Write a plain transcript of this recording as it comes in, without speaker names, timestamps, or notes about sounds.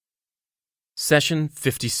Session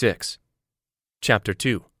 56, Chapter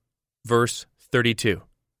 2, Verse 32.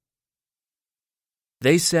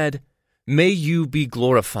 They said, "May you be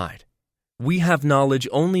glorified. We have knowledge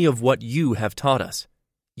only of what you have taught us.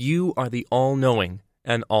 You are the all-knowing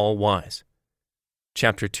and all-wise."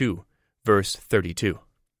 Chapter 2, Verse 32.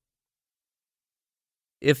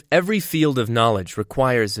 If every field of knowledge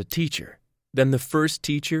requires a teacher, then the first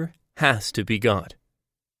teacher has to be God.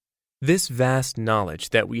 This vast knowledge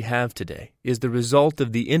that we have today is the result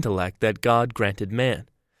of the intellect that God granted man,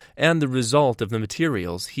 and the result of the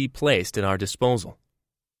materials He placed at our disposal.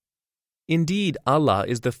 Indeed, Allah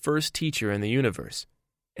is the first teacher in the universe,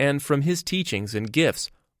 and from His teachings and gifts,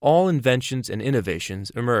 all inventions and innovations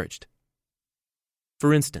emerged.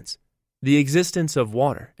 For instance, the existence of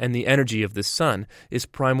water and the energy of the sun is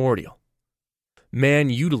primordial. Man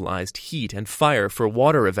utilized heat and fire for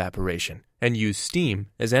water evaporation and used steam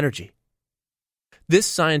as energy. This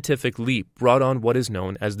scientific leap brought on what is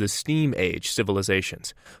known as the Steam Age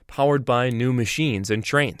civilizations, powered by new machines and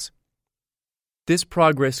trains. This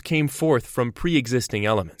progress came forth from pre-existing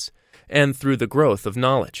elements and through the growth of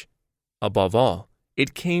knowledge. Above all,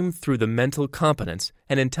 it came through the mental competence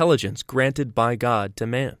and intelligence granted by God to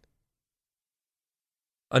man.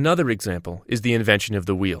 Another example is the invention of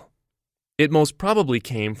the wheel. It most probably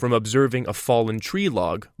came from observing a fallen tree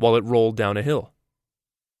log while it rolled down a hill.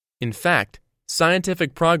 In fact,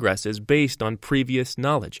 scientific progress is based on previous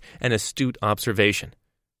knowledge and astute observation.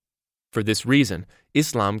 For this reason,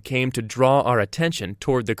 Islam came to draw our attention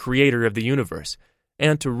toward the Creator of the universe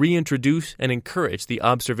and to reintroduce and encourage the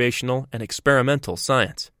observational and experimental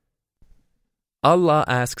science. Allah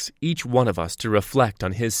asks each one of us to reflect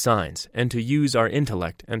on His signs and to use our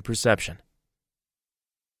intellect and perception.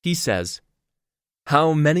 He says,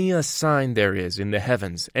 "How many a sign there is in the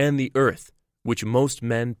heavens and the earth, which most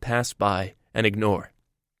men pass by and ignore."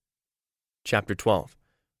 Chapter 12,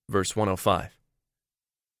 verse 105.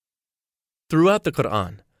 Throughout the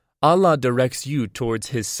Quran, Allah directs you towards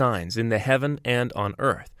His signs in the heaven and on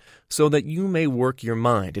earth, so that you may work your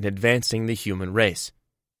mind in advancing the human race.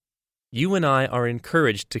 You and I are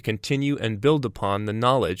encouraged to continue and build upon the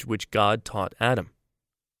knowledge which God taught Adam.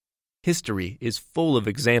 History is full of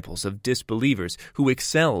examples of disbelievers who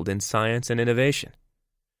excelled in science and innovation.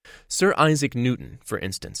 Sir Isaac Newton, for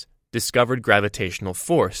instance, discovered gravitational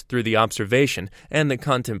force through the observation and the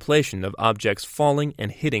contemplation of objects falling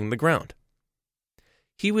and hitting the ground.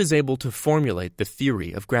 He was able to formulate the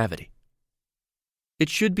theory of gravity. It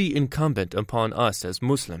should be incumbent upon us as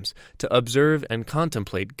Muslims to observe and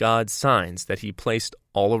contemplate God's signs that He placed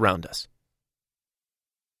all around us.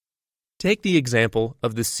 Take the example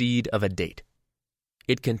of the seed of a date.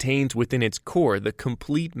 It contains within its core the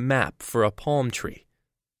complete map for a palm tree.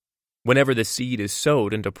 Whenever the seed is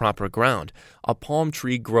sowed into proper ground, a palm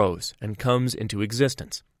tree grows and comes into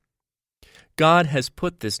existence. God has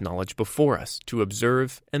put this knowledge before us to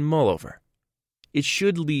observe and mull over. It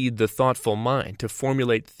should lead the thoughtful mind to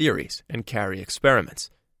formulate theories and carry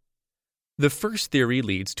experiments. The first theory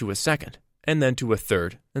leads to a second, and then to a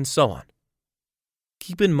third, and so on.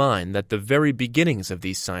 Keep in mind that the very beginnings of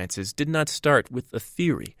these sciences did not start with a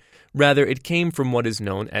theory. Rather, it came from what is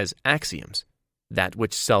known as axioms, that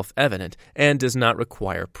which is self-evident and does not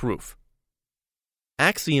require proof.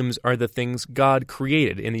 Axioms are the things God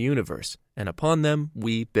created in the universe, and upon them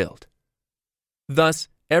we build. Thus,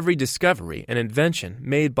 every discovery and invention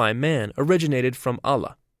made by man originated from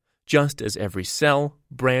Allah, just as every cell,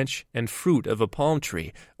 branch, and fruit of a palm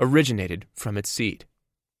tree originated from its seed.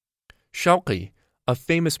 Shawqi, a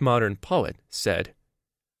famous modern poet, said,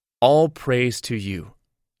 "All praise to you.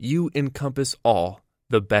 You encompass all,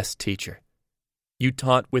 the best teacher. You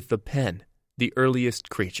taught with the pen, the earliest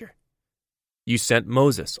creature. You sent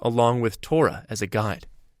Moses along with Torah as a guide,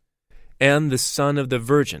 and the son of the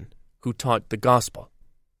Virgin who taught the gospel.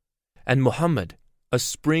 And Muhammad, a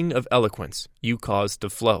spring of eloquence, you caused to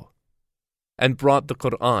flow, and brought the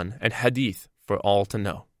Quran and Hadith for all to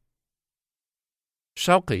know."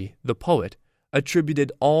 Shawqi, the poet,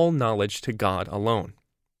 attributed all knowledge to God alone.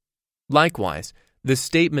 Likewise, the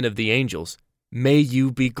statement of the angels, "May you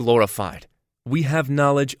be glorified. We have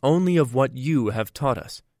knowledge only of what you have taught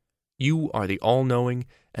us. You are the all-knowing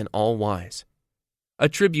and all-wise,"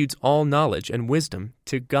 attributes all knowledge and wisdom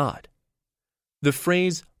to God. The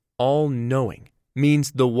phrase all-knowing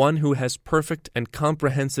means the one who has perfect and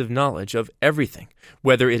comprehensive knowledge of everything,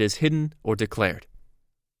 whether it is hidden or declared.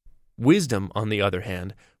 Wisdom, on the other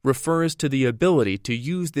hand, refers to the ability to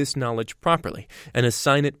use this knowledge properly and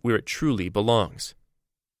assign it where it truly belongs.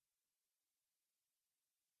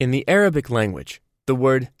 In the Arabic language, the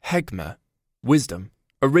word hikmah, wisdom,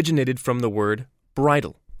 originated from the word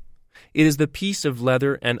bridle. It is the piece of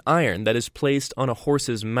leather and iron that is placed on a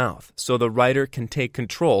horse's mouth so the rider can take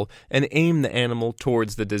control and aim the animal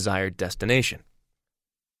towards the desired destination.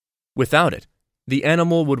 Without it, the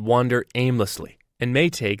animal would wander aimlessly and may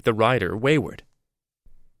take the rider wayward.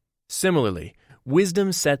 Similarly,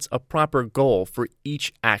 wisdom sets a proper goal for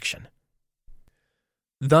each action,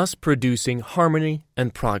 thus producing harmony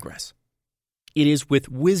and progress. It is with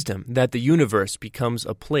wisdom that the universe becomes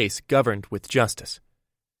a place governed with justice.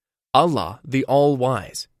 Allah, the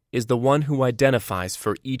All-Wise, is the one who identifies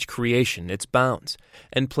for each creation its bounds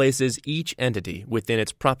and places each entity within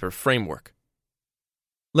its proper framework.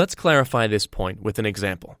 Let's clarify this point with an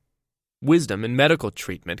example. Wisdom in medical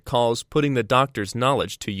treatment calls putting the doctor's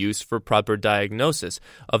knowledge to use for proper diagnosis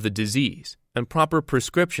of the disease and proper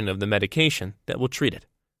prescription of the medication that will treat it.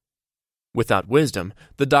 Without wisdom,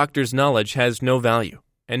 the doctor's knowledge has no value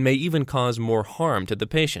and may even cause more harm to the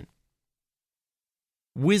patient.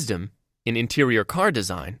 Wisdom in interior car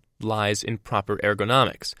design lies in proper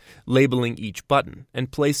ergonomics, labeling each button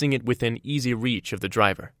and placing it within easy reach of the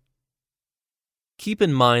driver. Keep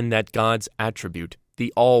in mind that God's attribute,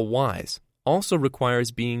 the All-Wise, also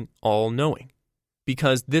requires being all-knowing,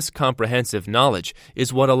 because this comprehensive knowledge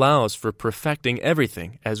is what allows for perfecting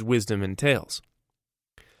everything as wisdom entails.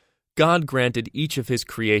 God granted each of His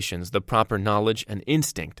creations the proper knowledge and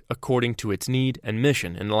instinct according to its need and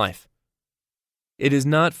mission in life. It is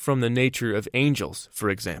not from the nature of angels,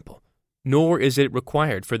 for example, nor is it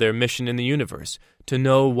required for their mission in the universe to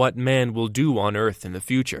know what man will do on earth in the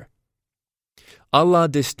future. Allah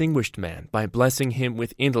distinguished man by blessing him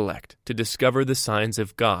with intellect to discover the signs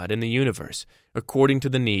of God in the universe according to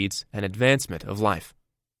the needs and advancement of life.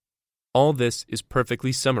 All this is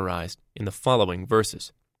perfectly summarized in the following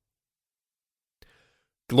verses.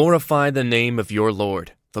 Glorify the name of your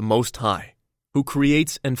Lord, the Most High, who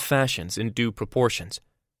creates and fashions in due proportions,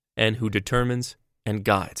 and who determines and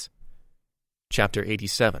guides. Chapter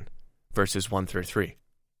 87, verses 1 through 3.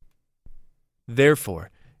 Therefore,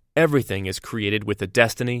 everything is created with the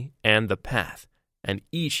destiny and the path, and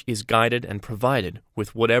each is guided and provided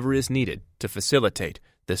with whatever is needed to facilitate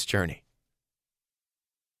this journey.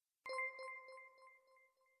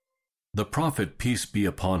 The Prophet, peace be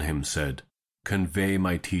upon him, said, "Convey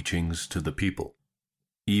my teachings to the people,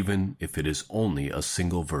 even if it is only a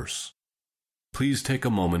single verse." Please take a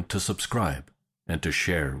moment to subscribe and to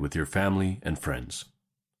share with your family and friends.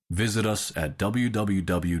 Visit us at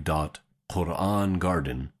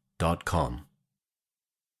www.qurangarden.com.